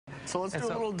So let's do a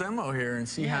little demo here and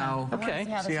see how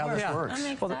this works.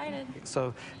 I'm excited.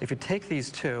 So if you take these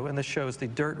two, and this shows the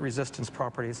dirt resistance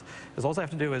properties, is all I have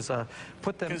to do is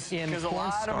put them in cornstarch. Because a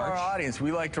lot of our audience,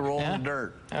 we like to roll in the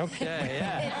dirt. Okay,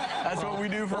 yeah. That's what we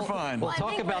do for fun. We'll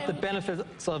talk about the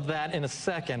benefits of that in a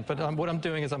second, but what I'm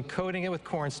doing is I'm coating it with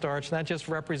cornstarch, and that just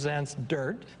represents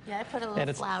dirt. Yeah, I put a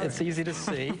little flour. It's easy to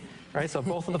see, right? So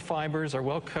both of the fibers are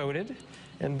well coated,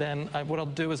 and then what I'll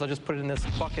do is I'll just put it in this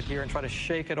bucket here and try to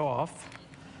shake it off.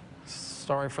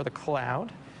 Sorry for the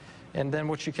cloud. And then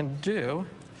what you can do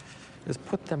is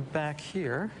put them back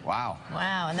here. Wow.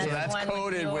 Wow, and that's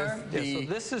coated with the... Yeah, so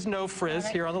this is no frizz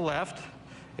here on the left.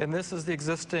 And this is the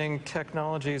existing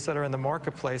technologies that are in the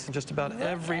marketplace and just about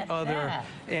every other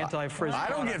anti-frizz. I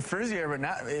don't get frizzier, but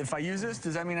now, if I use this,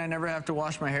 does that mean I never have to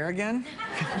wash my hair again?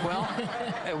 Well,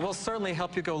 it will certainly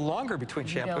help you go longer between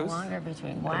shampoos. Go longer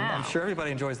between, wow. I'm sure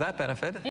everybody enjoys that benefit.